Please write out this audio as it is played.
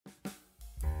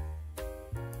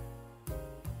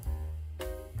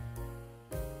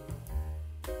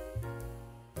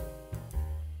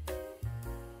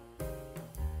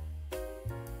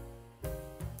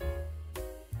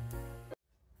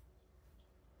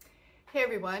Hey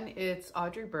everyone, it's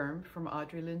Audrey from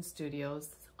Audrey Lynn Studios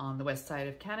on the west side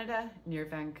of Canada near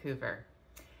Vancouver.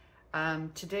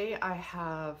 Today I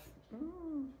have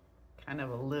kind of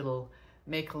a little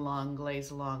make-along,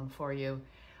 glaze-along for you.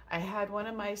 I had one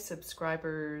of my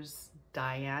subscribers,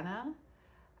 Diana,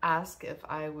 ask if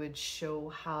I would show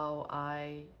how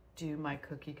I do my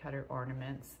cookie cutter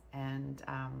ornaments and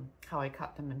how I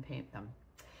cut them and paint them.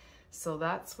 So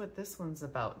that's what this one's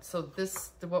about. So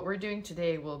what we're doing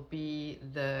today will be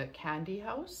the candy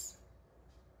house.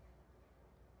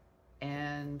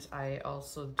 And I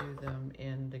also do them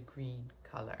in the green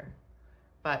color.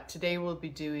 But today we'll be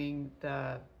doing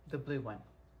the blue one.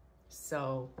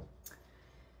 So,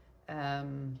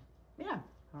 yeah,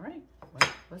 all right, well,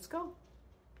 let's go.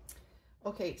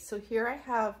 Okay, so here I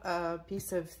have a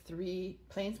piece of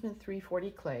Plainsman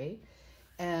 340 clay,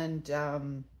 and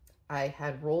I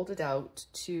had rolled it out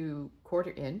to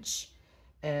 1/4 inch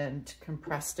and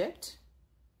compressed it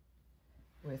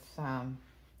with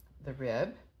the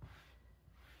rib,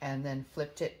 and then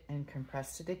flipped it and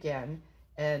compressed it again.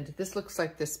 And this looks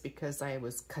like this because I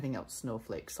was cutting out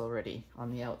snowflakes already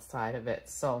on the outside of it.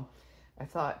 So I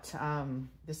thought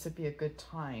this would be a good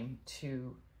time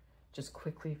to just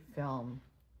quickly film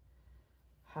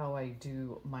how I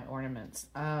do my ornaments.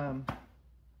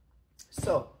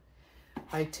 So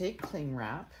I take cling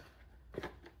wrap,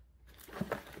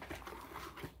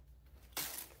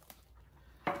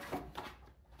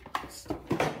 stick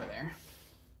it over there,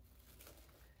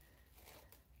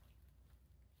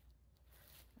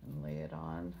 and lay it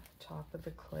on top of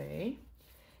the clay,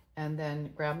 and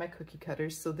then grab my cookie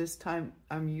cutters. So this time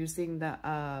I'm using the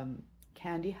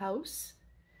Candy House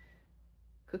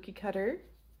cookie cutter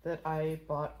that I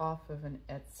bought off of an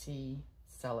Etsy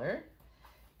seller,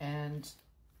 and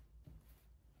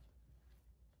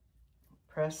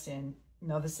press in.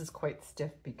 Now this is quite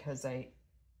stiff because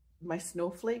my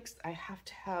snowflakes, I have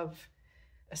to have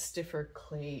a stiffer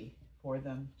clay for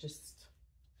them, just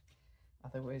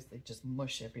otherwise they just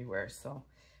mush everywhere. So,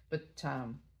 but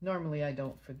normally I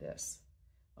don't for this.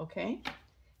 Okay,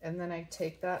 and then I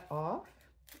take that off.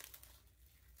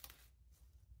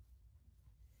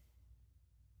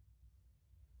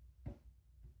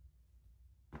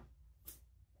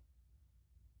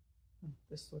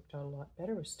 This worked out a lot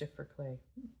better with stiffer clay.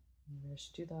 Maybe I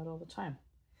should do that all the time.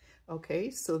 Okay,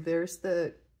 so there's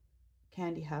the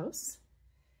candy house.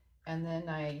 And then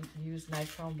I use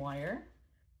nitrile wire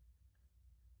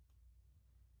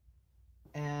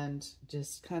and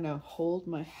just kind of hold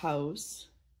my house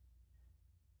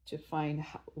to find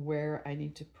where I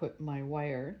need to put my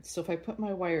wire. So if I put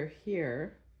my wire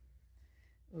here,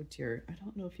 oh dear, I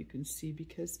don't know if you can see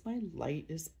because my light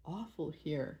is awful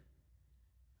here.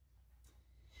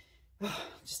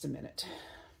 Just a minute.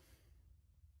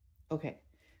 Okay,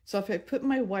 so if I put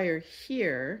my wire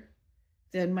here,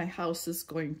 then my house is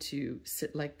going to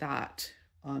sit like that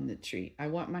on the tree. I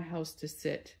want my house to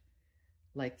sit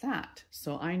like that.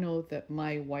 So I know that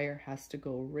my wire has to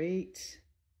go right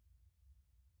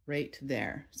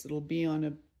there. So it'll be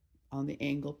on the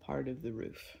angle part of the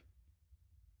roof.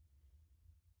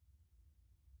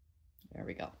 There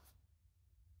we go.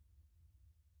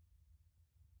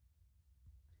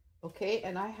 Okay,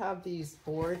 and I have these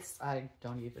boards. I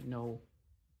don't even know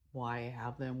why I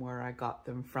have them, where I got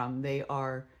them from. They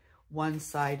are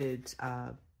one-sided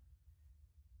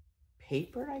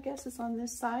paper, I guess is on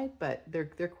this side, but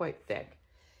they're quite thick.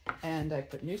 And I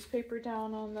put newspaper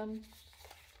down on them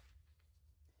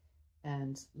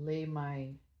and lay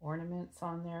my ornaments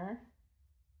on there.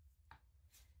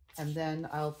 And then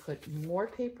I'll put more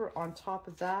paper on top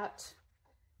of that.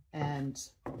 And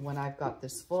when I've got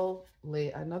this full, lay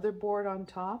another board on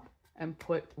top and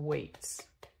put weights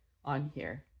on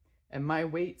here. And my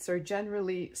weights are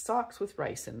generally socks with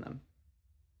rice in them.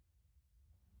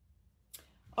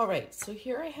 All right, so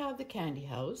here I have the candy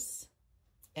house,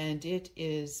 and it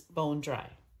is bone dry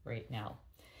right now.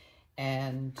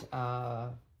 And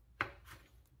let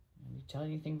me tell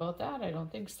you anything about that? I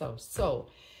don't think so. So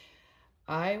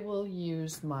I will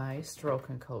use my stroke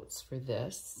and coats for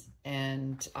this,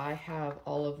 and I have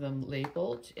all of them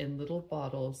labeled in little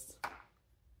bottles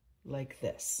like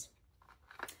this.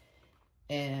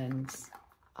 And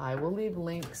I will leave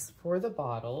links for the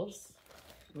bottles,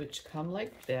 which come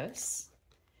like this,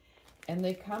 and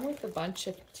they come with a bunch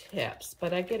of tips,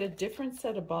 but I get a different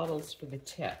set of bottles for the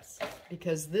tips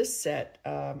because this set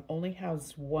only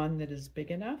has one that is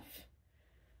big enough,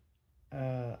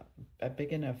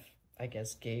 I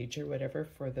guess, gauge or whatever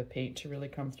for the paint to really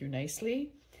come through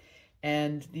nicely.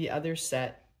 And the other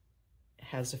set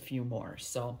has a few more.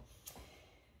 So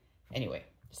anyway,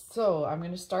 so I'm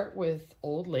going to start with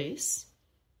old lace.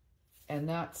 and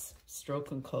that's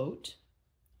Stroke and Coat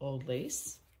Old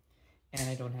Lace. And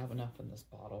I don't have enough in this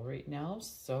bottle right now,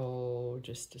 so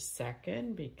just a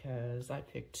second because I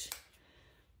picked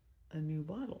a new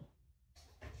bottle.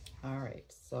 All right,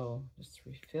 so just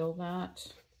refill that.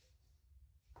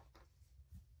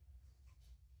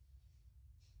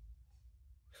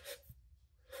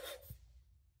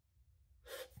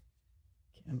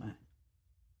 Come on.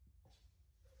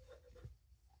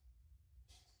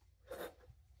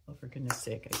 Oh, for goodness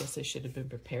sake, I guess I should have been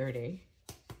prepared, eh?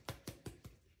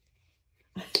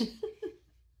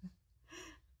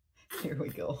 Here we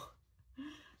go.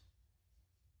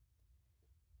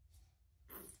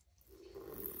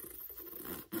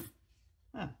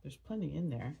 Ah, there's plenty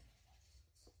in there.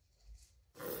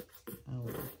 Oh,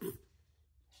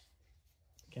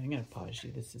 okay, I'm gonna pause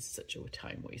you. This is such a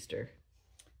time waster.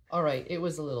 All right, it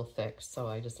was a little thick, so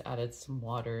I just added some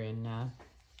water and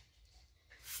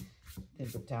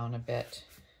thinned it down a bit.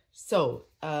 So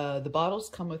the bottles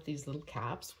come with these little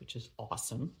caps, which is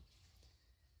awesome.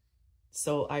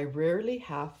 So I rarely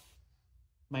have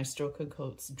my Stroke and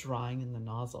Coats drying in the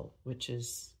nozzle, which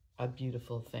is a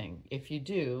beautiful thing. If you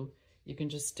do, you can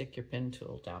just stick your pen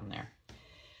tool down there.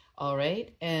 All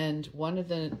right, and one of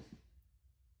the,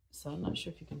 so I'm not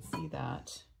sure if you can see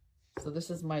that. So this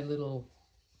is my little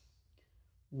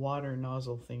water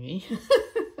nozzle thingy.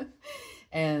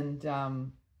 And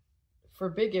for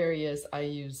big areas, I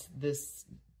use this,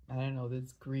 I don't know,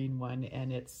 this green one,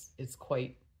 and it's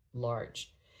quite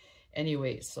large.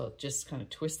 Anyway, so just kind of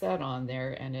twist that on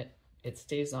there, and it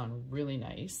stays on really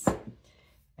nice.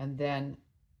 And then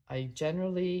I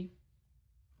generally,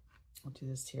 I'll do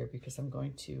this here because I'm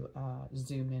going to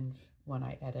zoom in when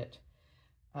I edit.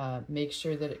 Make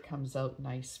sure that it comes out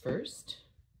nice first,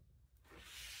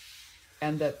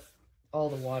 and that all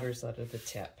the water's out of the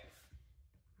tip.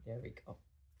 There we go.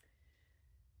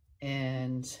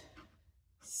 And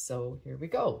so here we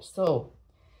go. So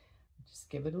just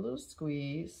give it a little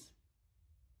squeeze.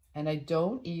 And I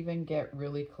don't even get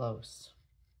really close.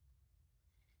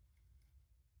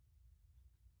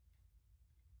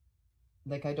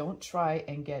 Like, I don't try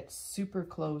and get super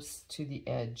close to the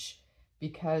edge,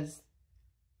 because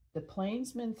the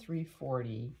Plainsman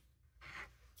 340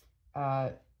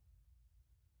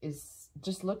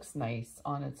 just looks nice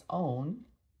on its own.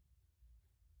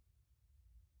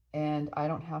 And I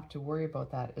don't have to worry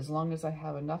about that as long as I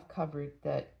have enough covered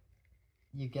that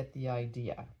you get the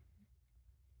idea.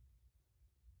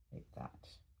 Like that.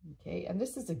 Okay, and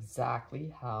this is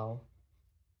exactly how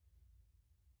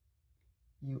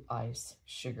you ice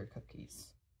sugar cookies.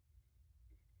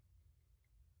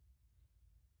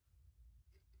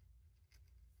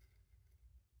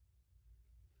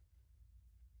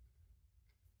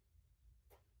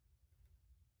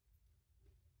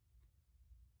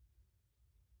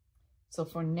 So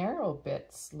for narrow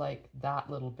bits like that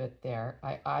little bit there,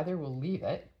 I either will leave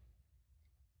it,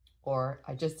 or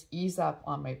I just ease up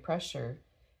on my pressure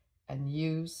and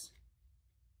use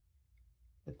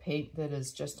the paint that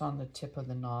is just on the tip of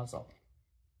the nozzle.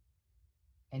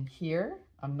 And here,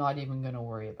 I'm not even going to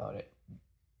worry about it.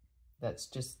 That's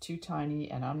just too tiny,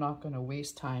 and I'm not going to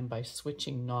waste time by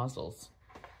switching nozzles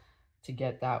to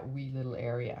get that wee little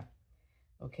area.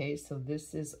 Okay, so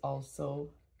this is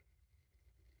also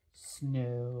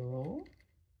snow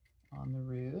on the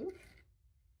roof.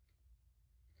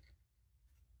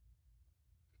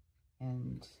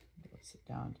 And let's it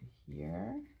down to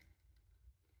here.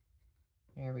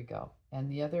 There we go. And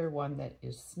the other one that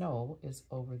is snow is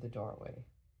over the doorway.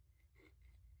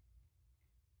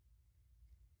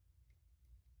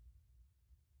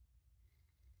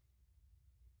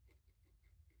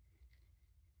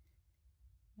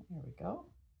 There we go.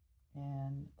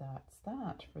 And that's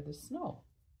that for the snow.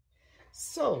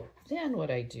 So then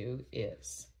what I do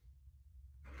is,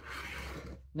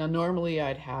 now normally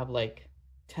I'd have like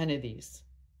 10 of these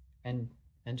and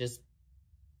just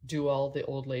do all the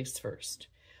old lace first.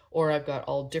 Or I've got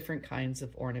all different kinds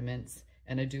of ornaments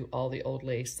and I do all the old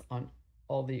lace on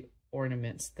all the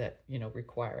ornaments that, you know,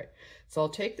 require it. So I'll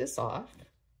take this off,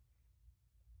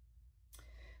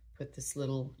 put this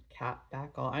little cap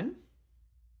back on,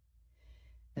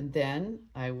 and then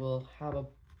I will have a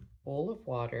bowl of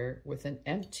water with an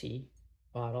empty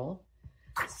bottle,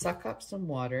 suck up some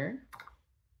water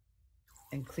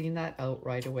and clean that out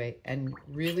right away. And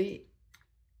really,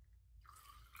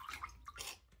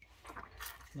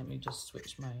 let me just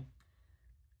switch my,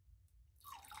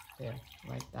 there,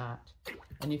 like that.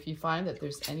 And if you find that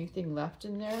there's anything left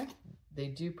in there, they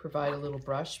do provide a little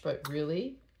brush, but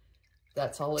really,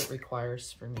 that's all it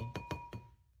requires for me.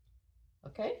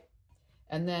 Okay?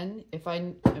 And then if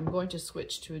I'm going to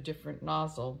switch to a different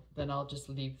nozzle, then I'll just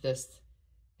leave this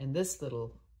in this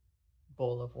little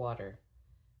bowl of water.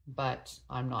 But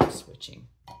I'm not switching.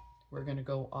 We're going to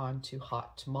go on to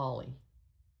hot tamale.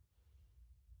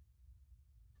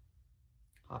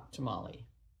 Hot tamale.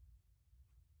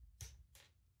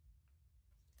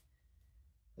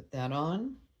 Put that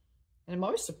on. And I'm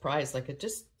always surprised, like it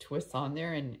just twists on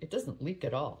there and it doesn't leak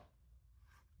at all.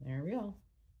 There we go.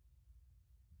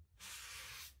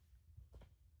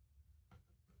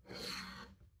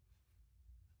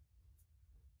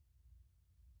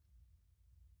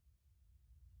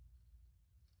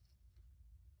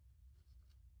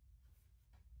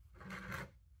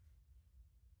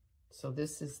 So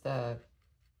this is the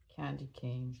candy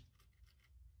cane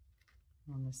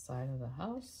on the side of the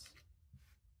house.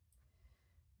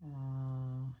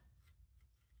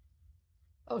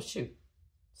 Oh shoot,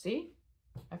 see?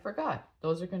 I forgot.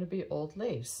 Those are going to be old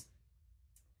lace.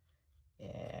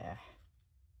 Yeah,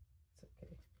 it's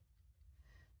okay.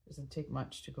 Doesn't take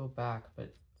much to go back,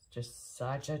 but it's just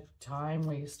such a time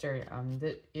waster.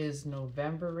 It is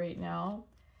November right now,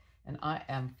 and I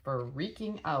am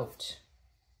freaking out.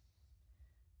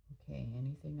 Okay,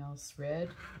 anything else red?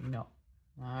 No.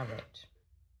 All right.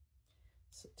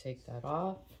 So take that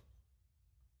off.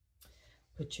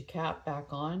 Put your cap back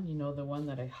on. You know, the one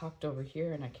that I hucked over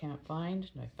here and I can't find,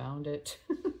 and I found it.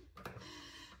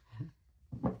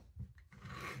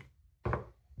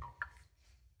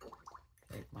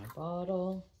 Take my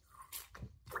bottle.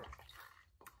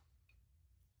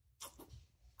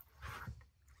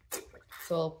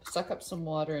 So I'll suck up some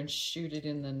water and shoot it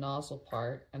in the nozzle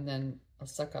part, and then I'll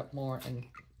suck up more and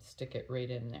stick it right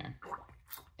in there.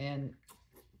 And,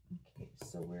 okay,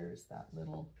 so where's that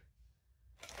little,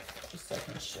 just so I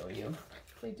can show you.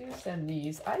 They do send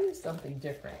these. I use something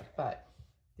different, but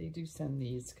they do send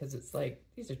these because it's like,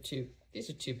 these are too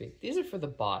big. These are for the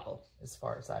bottle as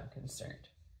far as I'm concerned.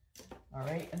 All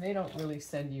right, and they don't really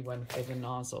send you one for the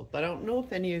nozzle, but I don't know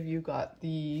if any of you got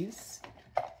this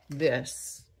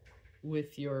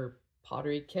with your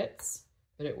pottery kits,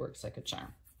 but it works like a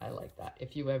charm. I like that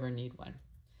if you ever need one.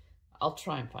 I'll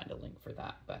try and find a link for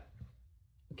that, but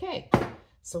okay.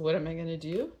 So what am I gonna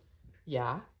do?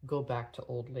 Yeah, go back to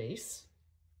old lace.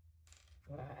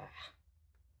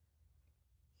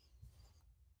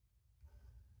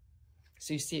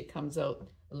 So you see it comes out,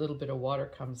 a little bit of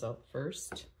water comes out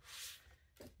first.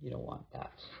 You don't want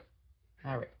that.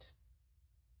 All right.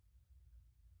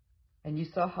 And you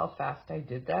saw how fast I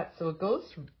did that? So it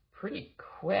goes pretty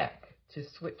quick to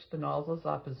switch the nozzles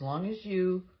up, as long as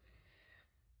you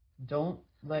don't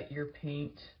let your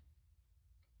paint,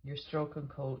 your stroke and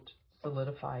coat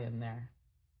solidify in there.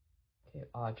 Okay,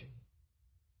 Audrey.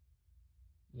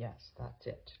 Yes, that's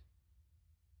it.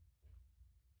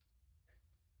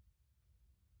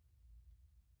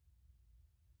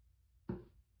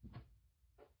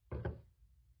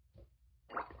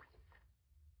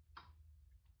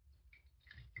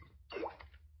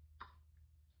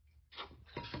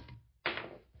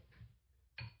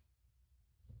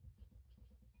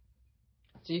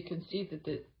 So you can see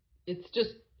that it's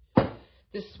just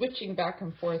this switching back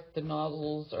and forth, the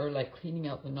nozzles, or like cleaning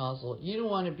out the nozzle. You don't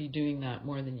want to be doing that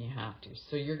more than you have to.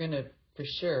 So you're going to, for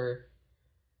sure,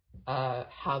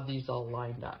 have these all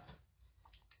lined up.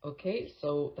 Okay,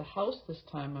 so the house this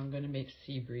time I'm going to make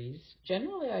Sea Breeze.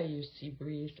 Generally I use Sea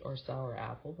Breeze or Sour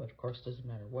Apple, but of course it doesn't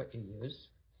matter what you use.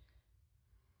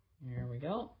 There we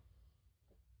go.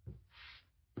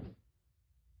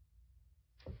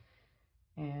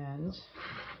 And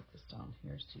put this down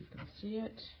here so you can see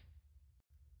it.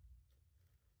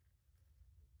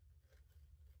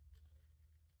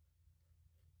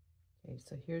 Okay,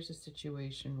 so here's a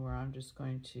situation where I'm just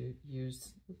going to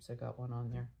use, oops, I got one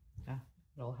on there. Yeah,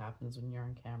 it all happens when you're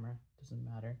on camera, doesn't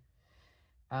matter.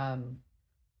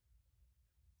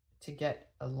 To get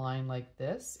a line like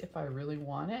this, if I really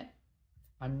want it,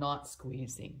 I'm not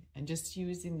squeezing and just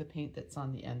using the paint that's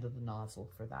on the end of the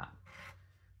nozzle for that.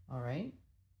 All right.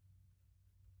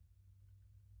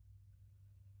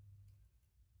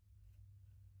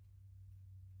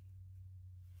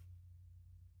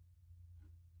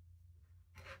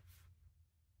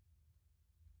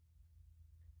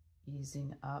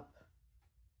 Easing up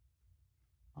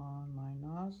on my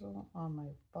nozzle, on my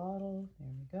bottle. There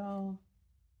we go.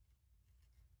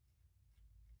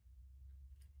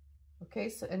 Okay,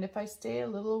 so, and if I stay a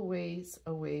little ways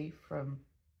away from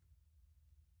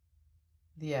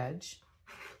the edge,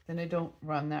 then I don't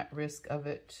run that risk of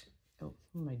it. Oh,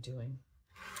 what am I doing?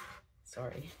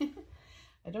 Sorry.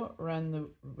 I don't run the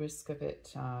risk of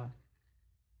it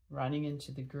running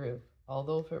into the groove.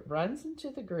 Although if it runs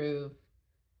into the groove,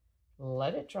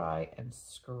 let it dry and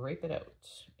scrape it out.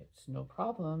 It's no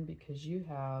problem because you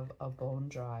have a bone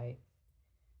dry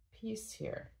piece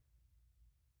here.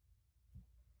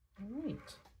 All right.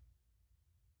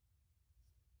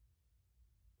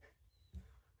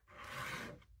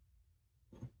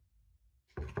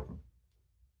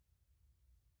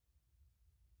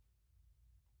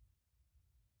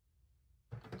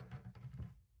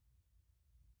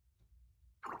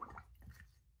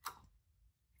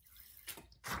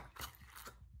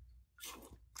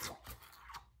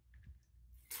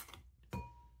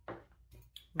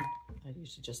 I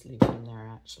usually just leave them there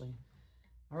actually.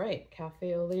 All right,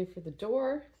 cafe au lait for the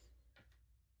door.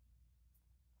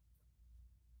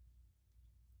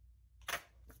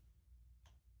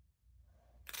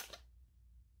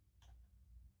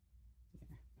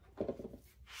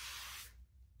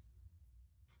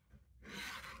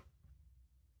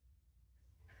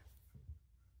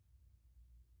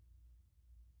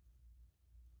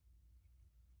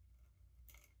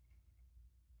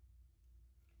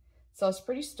 So I was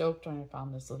pretty stoked when I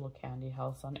found this little candy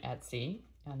house on Etsy,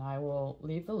 and I will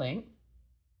leave the link.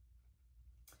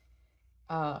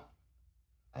 I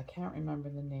can't remember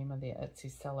the name of the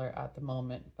Etsy seller at the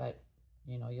moment, but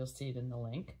you know, you'll see it in the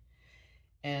link.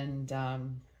 And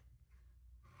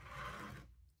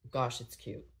gosh, it's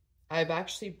cute. I've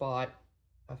actually bought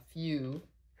a few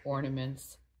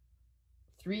ornaments,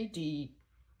 3D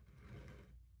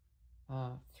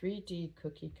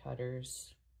cookie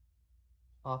cutters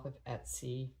off of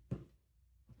Etsy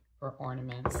for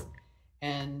ornaments,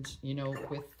 and you know,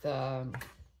 with the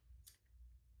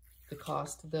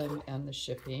cost of them and the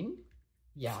shipping,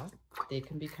 yeah, they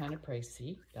can be kind of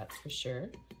pricey, that's for sure.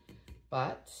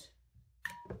 But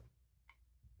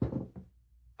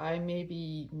I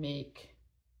maybe make,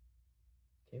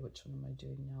 okay, which one am I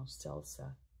doing now?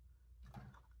 Salsa.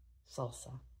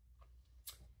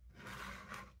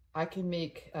 I can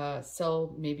make,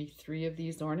 sell maybe 3 of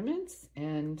these ornaments,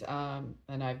 and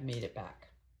I've made it back,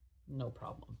 no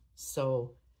problem.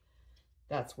 So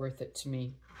that's worth it to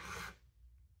me.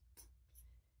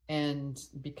 And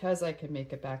because I can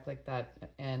make it back like that,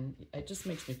 and it just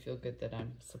makes me feel good that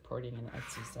I'm supporting an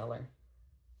Etsy seller.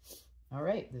 All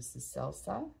right, this is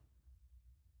salsa.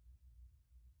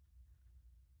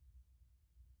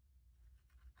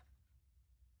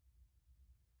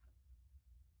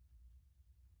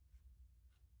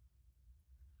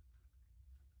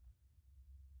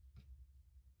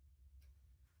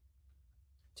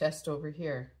 Test over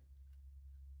here.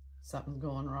 Something's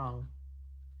going wrong.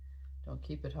 Don't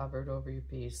keep it hovered over your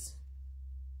piece.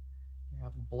 You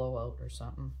have a blowout or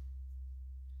something.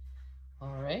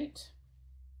 All right.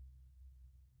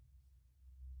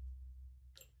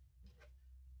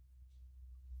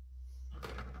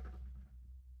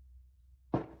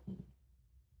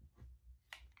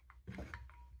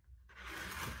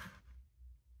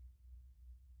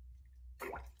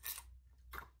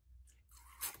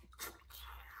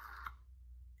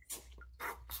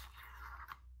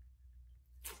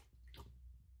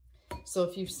 So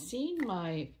if you've seen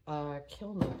my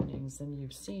kiln openings, and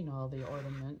you've seen all the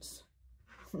ornaments,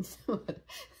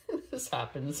 this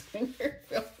happens when you're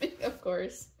filming, of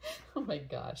course. Oh my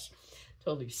gosh,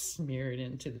 totally smeared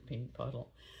into the paint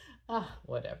puddle. Ah,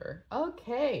 whatever.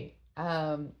 Okay,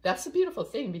 that's a beautiful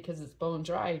thing because it's bone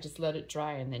dry. You just let it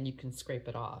dry and then you can scrape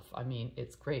it off. I mean,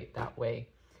 it's great that way.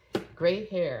 Gray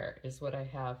hair is what I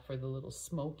have for the little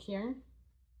smoke here.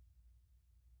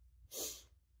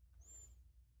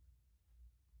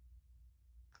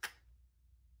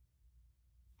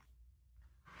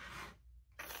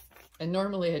 And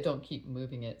normally I don't keep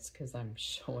moving it because I'm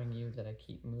showing you that I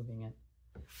keep moving it.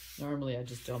 Normally I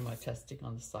just do my testing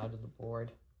on the side of the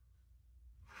board.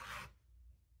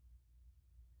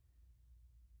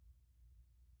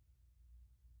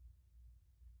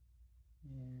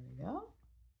 There we go.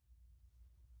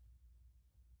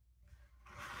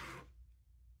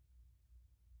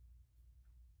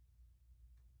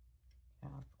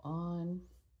 Cap on.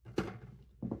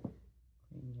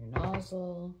 Clean your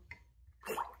nozzle.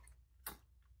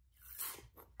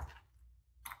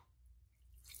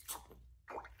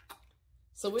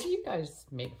 So what do you guys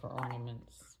make for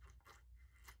ornaments?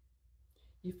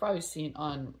 You've probably seen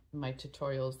on my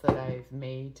tutorials that I've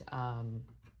made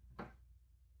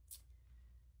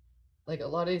like a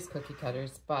lot of these cookie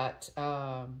cutters, but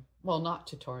well, not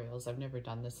tutorials. I've never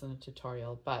done this in a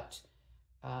tutorial, but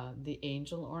the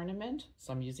angel ornament.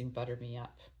 So I'm using Butter Me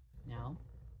Up now.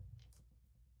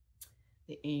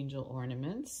 The angel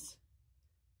ornaments.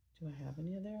 Do I have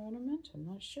any other ornament? I'm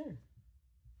not sure.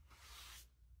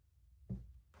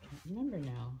 Can't remember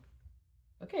now.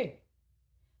 Okay.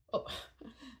 Oh,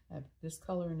 I have this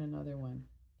color and another one.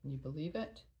 Can you believe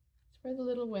it? It's for the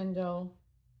little window.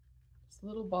 Just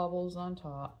little baubles on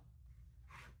top.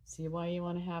 See why you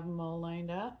want to have them all lined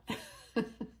up?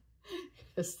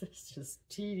 Because it's just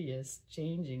tedious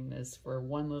changing this for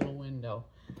one little window.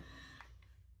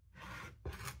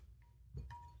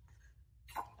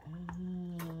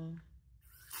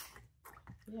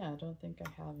 Yeah, I don't think I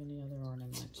have any other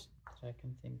ornament that I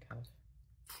can think of.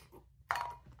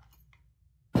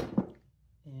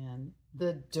 And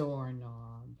the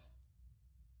doorknob.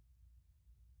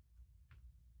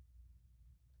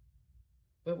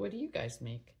 But what do you guys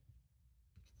make?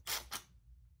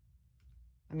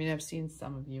 I mean, I've seen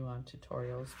some of you on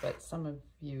tutorials, but some of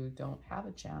you don't have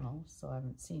a channel, so I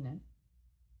haven't seen it.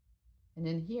 And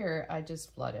in here, I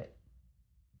just flood it.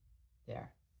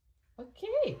 There.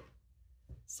 Okay,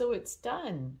 so it's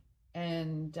done.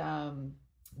 And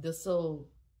this will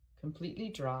completely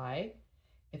dry.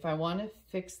 If I want to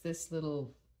fix this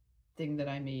little thing that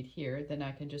I made here, then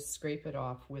I can just scrape it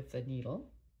off with a needle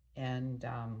and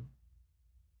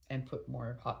put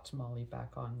more hot tamale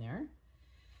back on there.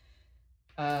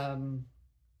 And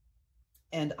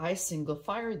I single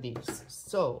fired these.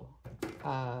 So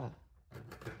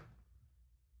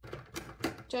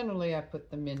generally I put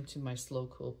them into my slow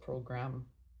cool program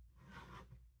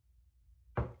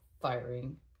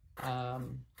firing.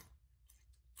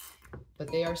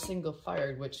 But they are single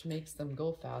fired, which makes them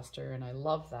go faster, and I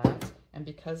love that. And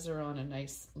because they're on a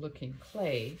nice looking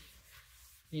clay,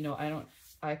 you know,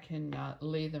 I can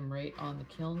lay them right on the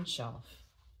kiln shelf,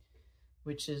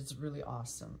 which is really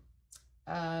awesome.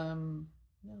 What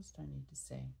else do I need to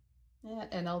say? Yeah,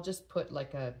 and I'll just put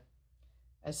like a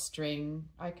string.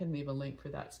 I can leave a link for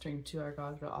that string too. I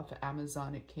got it off of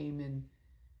Amazon. It came in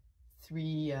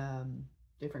 3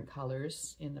 different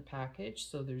colors in the package.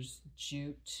 So there's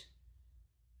jute,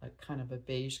 a kind of a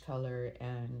beige color,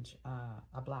 and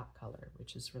a black color,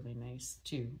 which is really nice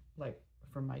too, like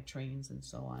for my trains and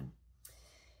so on.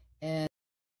 And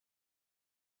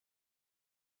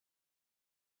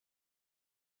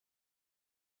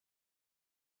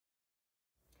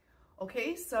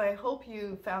okay, so I hope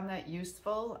you found that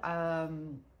useful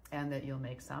and that you'll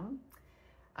make some.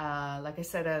 Like I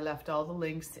said, I left all the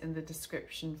links in the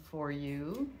description for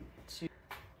you.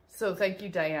 So thank you,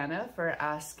 Diana, for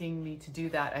asking me to do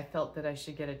that. I felt that I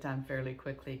should get it done fairly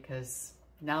quickly because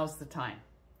now's the time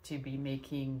to be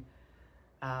making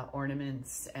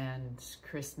ornaments and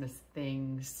Christmas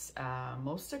things.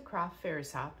 Most of craft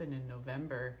fairs happen in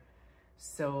November.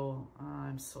 So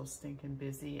I'm so stinking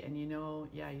busy. And you know,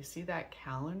 yeah, you see that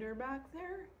calendar back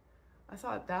there? I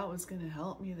thought that was gonna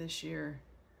help me this year,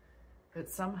 but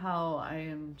somehow I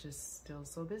am just still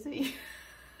so busy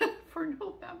for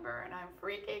November and I'm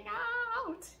freaking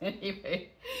out. Anyway,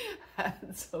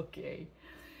 that's okay.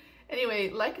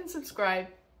 Anyway, like and subscribe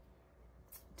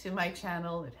to my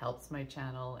channel. It helps my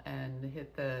channel, and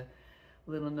hit the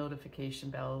little notification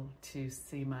bell to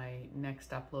see my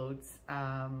next uploads.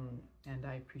 And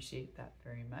I appreciate that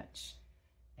very much.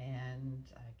 And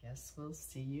I guess we'll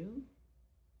see you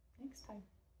next time.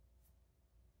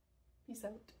 Peace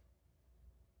out.